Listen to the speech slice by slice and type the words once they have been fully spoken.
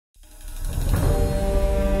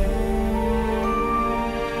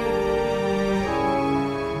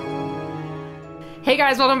Hey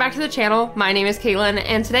guys, welcome back to the channel. My name is Katelyn,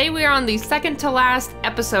 and today we are on the second to last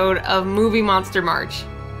episode of Movie Monster March.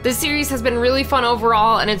 This series has been really fun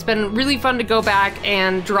overall, and it's been really fun to go back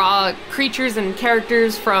and draw creatures and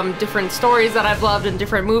characters from different stories that I've loved in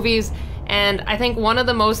different movies, and I think one of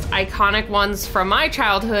the most iconic ones from my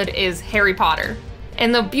childhood is Harry Potter.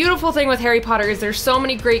 And the beautiful thing with Harry Potter is there's so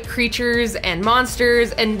many great creatures and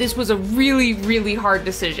monsters, and this was a really hard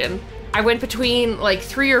decision. I went between like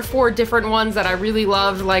 3 or 4 different ones that I really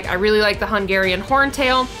loved. Like, I really like the Hungarian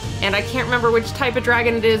Horntail, and I can't remember which type of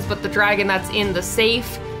dragon it is, but the dragon that's in the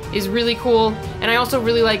safe is really cool. And I also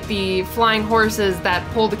really like the flying horses that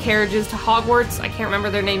pull the carriages to Hogwarts. I can't remember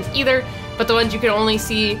their names either, but the ones you can only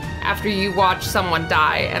see after you watch someone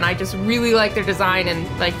die. And I just really like their design, and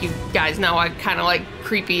like you guys know, I kind of like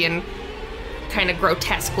creepy and kind of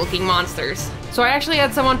grotesque looking monsters. So I actually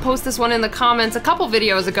had someone post this one in the comments a couple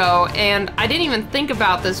videos ago, and I didn't even think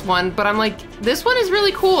about this one, but I'm like, this one is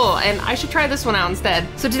really cool, and I should try this one out instead.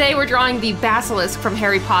 So today we're drawing the Basilisk from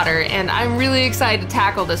Harry Potter, and I'm really excited to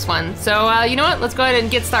tackle this one. So you know what, let's go ahead and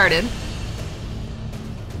get started.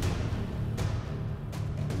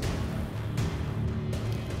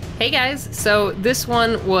 Hey guys, so this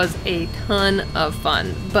one was a ton of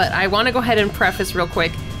fun, but I want to go ahead and preface real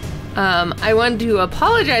quick. I wanted to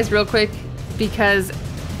apologize real quick because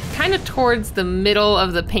kind of towards the middle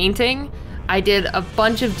of the painting, I did a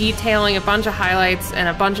bunch of detailing, a bunch of highlights, and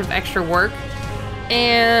a bunch of extra work,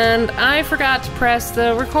 and I forgot to press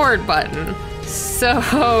the record button.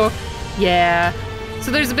 So, yeah.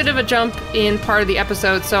 So there's a bit of a jump in part of the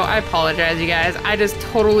episode, so I apologize, you guys. I just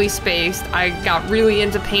totally spaced. I got really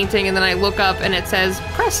into painting, and then I look up and it says,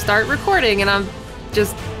 press start recording, and I'm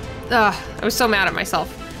just, I was so mad at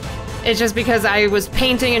myself. It's just because I was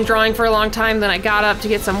painting and drawing for a long time, then I got up to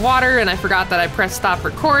get some water and I forgot that I pressed stop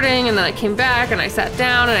recording, and then I came back and I sat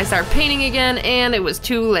down and I started painting again, and it was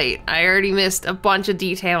too late. I already missed a bunch of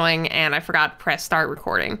detailing and I forgot to press start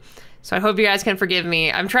recording. So I hope you guys can forgive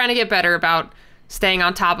me. I'm trying to get better about staying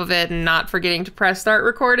on top of it and not forgetting to press start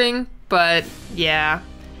recording, but yeah.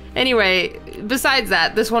 Anyway, besides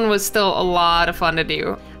that, this one was still a lot of fun to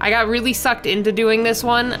do. I got really sucked into doing this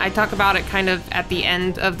one. I talk about it kind of at the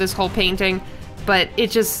end of this whole painting, but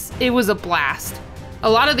it was a blast. A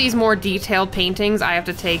lot of these more detailed paintings, I have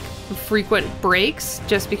to take frequent breaks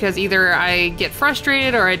just because either I get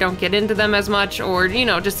frustrated or I don't get into them as much, or, you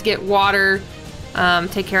know, just get water,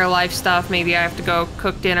 take care of life stuff. Maybe I have to go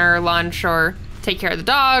cook dinner or lunch, or take care of the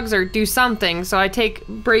dogs, or do something, so I take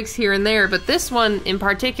breaks here and there. But this one in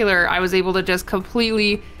particular, I was able to just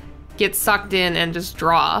completely get sucked in and just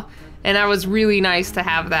draw, and that was really nice to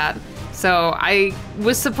have that. So I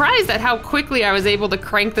was surprised at how quickly I was able to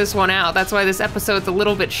crank this one out. That's why this episode's a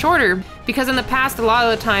little bit shorter, because in the past, a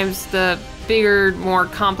lot of the times, the bigger, more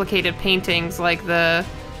complicated paintings, like the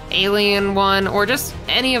Alien one, or just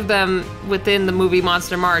any of them within the movie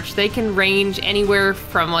Monster March, they can range anywhere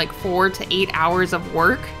from like 4 to 8 hours of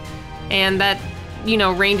work, and that, you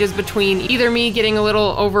know, ranges between either me getting a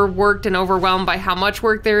little overworked and overwhelmed by how much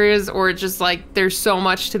work there is, or just like there's so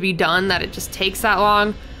much to be done that it just takes that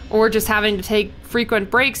long, or just having to take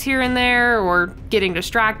frequent breaks here and there, or getting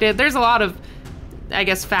distracted. There's a lot of, I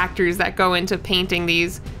guess, factors that go into painting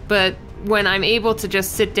these, but when I'm able to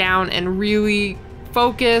just sit down and really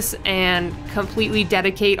focus and completely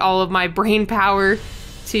dedicate all of my brain power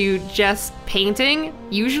to just painting,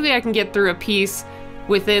 usually I can get through a piece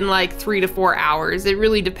within like 3 to 4 hours. It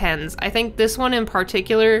really depends. I think this one in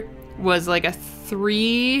particular was like a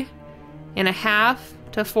 3.5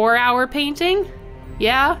 to 4 hour painting.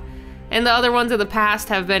 Yeah. And the other ones in the past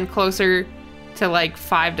have been closer to like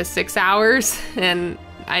 5 to 6 hours. And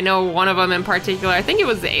I know one of them in particular, I think it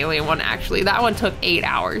was the Alien one actually, that one took 8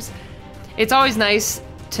 hours. It's always nice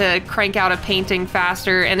to crank out a painting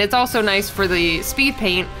faster, and it's also nice for the speed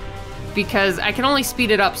paint because I can only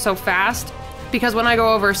speed it up so fast, because when I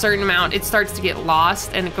go over a certain amount, it starts to get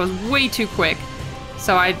lost and it goes way too quick.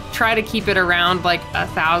 So I try to keep it around like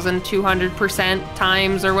 1,200%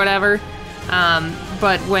 times or whatever.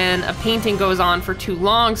 But when a painting goes on for too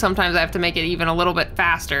long, sometimes I have to make it even a little bit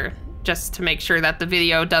faster just to make sure that the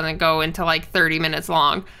video doesn't go into like 30 minutes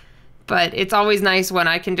long. But it's always nice when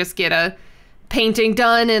I can just get a painting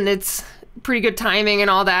done and it's pretty good timing and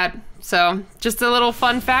all that. So just a little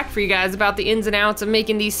fun fact for you guys about the ins and outs of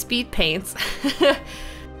making these speed paints.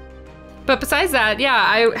 But besides that, yeah,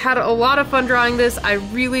 I had a lot of fun drawing this. I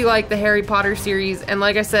really like the Harry Potter series, and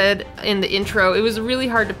like I said in the intro, it was really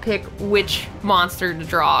hard to pick which monster to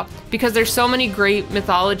draw because there's so many great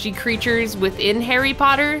mythology creatures within Harry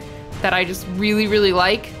Potter that I just really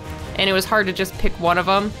like, and it was hard to just pick one of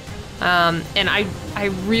them. And I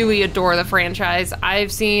really adore the franchise.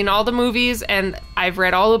 I've seen all the movies and I've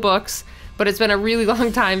read all the books, but it's been a really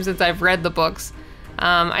long time since I've read the books.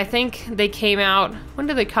 I think they came out, when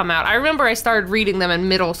did they come out? I remember I started reading them in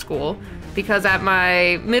middle school because at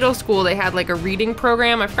my middle school they had like a reading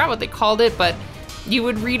program. I forgot what they called it, but you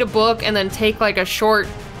would read a book and then take like a short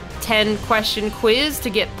 10-question quiz to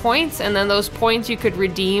get points, and then those points you could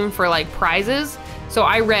redeem for like prizes. So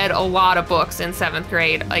I read a lot of books in 7th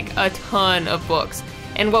grade, like a ton of books.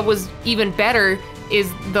 And what was even better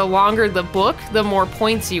is the longer the book, the more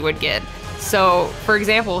points you would get. So, for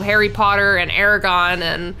example, Harry Potter and Aragon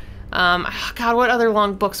and, God, what other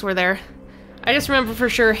long books were there? I just remember for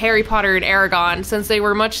sure Harry Potter and Aragon, since they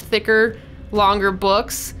were much thicker, longer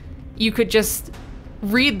books, you could just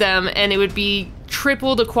read them and it would be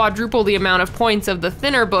triple to quadruple the amount of points of the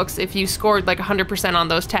thinner books if you scored like 100% on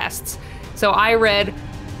those tests. So I read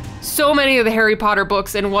so many of the Harry Potter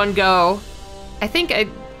books in one go. I think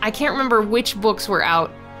I can't remember which books were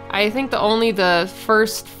out. I think only the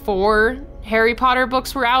first 4 Harry Potter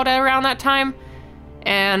books were out at around that time.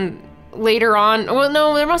 And later on, well,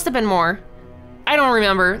 no, there must have been more. I don't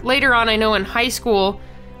remember. Later on, I know in high school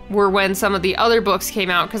were when some of the other books came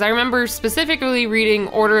out, because I remember specifically reading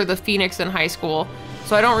Order of the Phoenix in high school.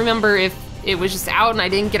 So I don't remember if it was just out and I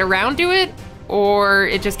didn't get around to it, or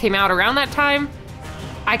it just came out around that time.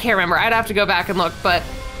 I can't remember. I'd have to go back and look, but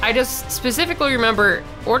I just specifically remember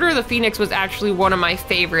Order of the Phoenix was actually one of my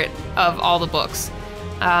favorite of all the books.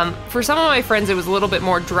 For some of my friends, it was a little bit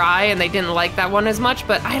more dry and they didn't like that one as much,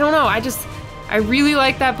 but I don't know. I really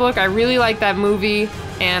like that book. I really like that movie,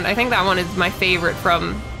 and I think that one is my favorite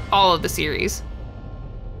from all of the series.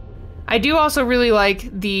 I do also really like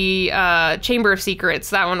the Chamber of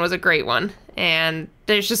Secrets. That one was a great one. And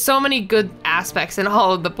there's just so many good aspects in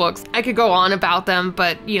all of the books. I could go on about them,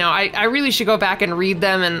 but you know, I really should go back and read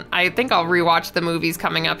them, and I think I'll rewatch the movies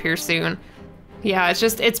coming up here soon. Yeah,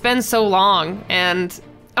 it's been so long, and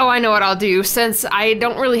oh, I know what I'll do. Since I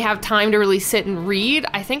don't really have time to really sit and read,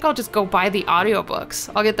 I think I'll just go buy the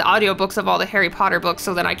audiobooks. I'll get the audiobooks of all the Harry Potter books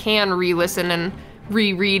so that I can re-listen and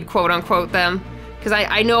reread, quote unquote, them. Because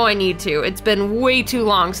I know I need to. It's been way too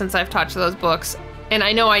long since I've touched those books. And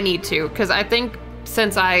I know I need to, because I think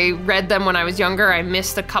since I read them when I was younger, I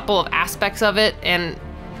missed a couple of aspects of it, and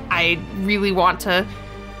I really want to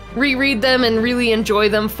reread them and really enjoy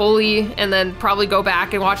them fully, and then probably go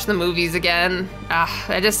back and watch the movies again.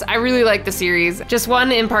 I really like the series. Just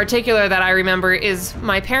one in particular that I remember is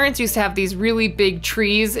my parents used to have these really big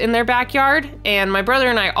trees in their backyard, and my brother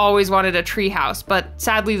and I always wanted a tree house, but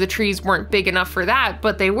sadly the trees weren't big enough for that,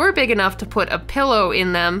 but they were big enough to put a pillow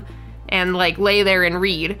in them and like lay there and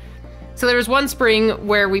read. So there was one spring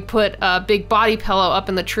where we put a big body pillow up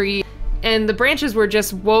in the tree, and the branches were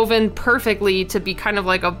just woven perfectly to be kind of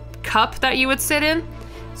like a cup that you would sit in.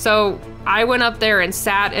 So I went up there and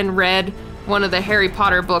sat and read one of the Harry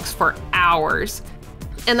Potter books for hours.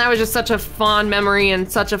 And that was just such a fond memory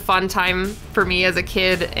and such a fun time for me as a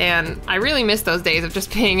kid, and I really miss those days of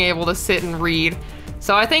just being able to sit and read.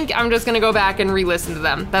 So I think I'm just gonna go back and re-listen to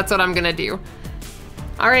them. That's what I'm gonna do.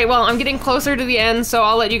 Alright, well, I'm getting closer to the end, so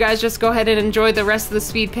I'll let you guys just go ahead and enjoy the rest of the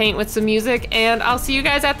speed paint with some music, and I'll see you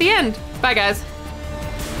guys at the end. Bye, guys.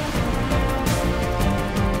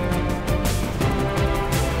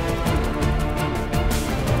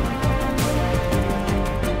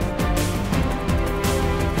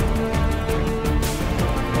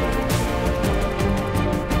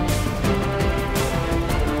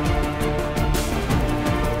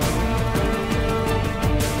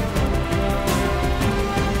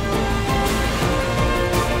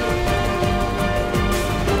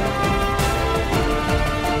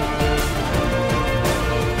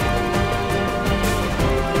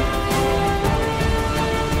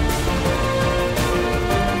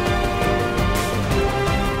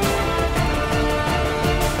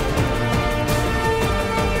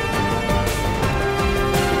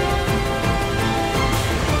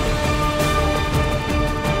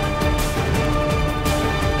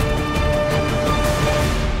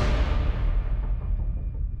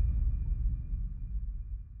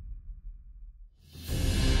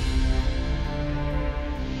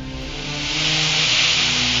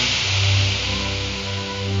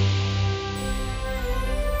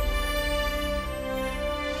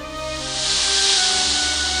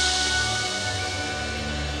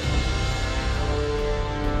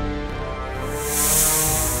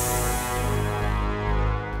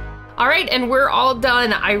 All right, and we're all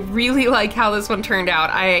done. I really like how this one turned out.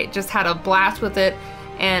 I just had a blast with it,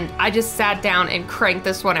 and I just sat down and cranked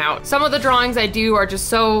this one out. Some of the drawings I do are just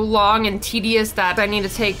so long and tedious that I need to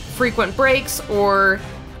take frequent breaks, or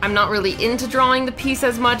I'm not really into drawing the piece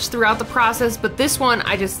as much throughout the process, but this one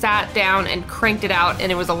I just sat down and cranked it out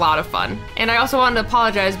and it was a lot of fun. And I also wanted to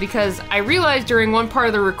apologize because I realized during one part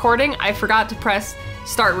of the recording I forgot to press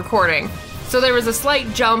start recording. So there was a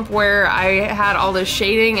slight jump where I had all the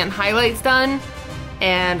shading and highlights done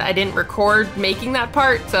and I didn't record making that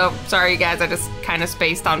part, so sorry guys, I just kind of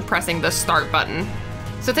spaced on pressing the start button.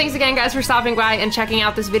 So thanks again guys for stopping by and checking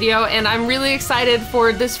out this video, and I'm really excited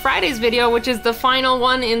for this Friday's video, which is the final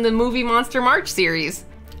one in the Movie Monster March series.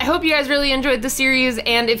 I hope you guys really enjoyed the series,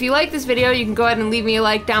 and if you like this video, you can go ahead and leave me a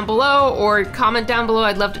like down below or comment down below.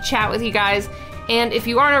 I'd love to chat with you guys. And if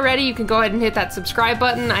you aren't already, you can go ahead and hit that subscribe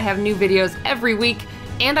button. I have new videos every week,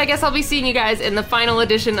 and I guess I'll be seeing you guys in the final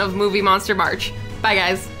edition of Movie Monster March. Bye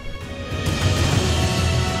guys.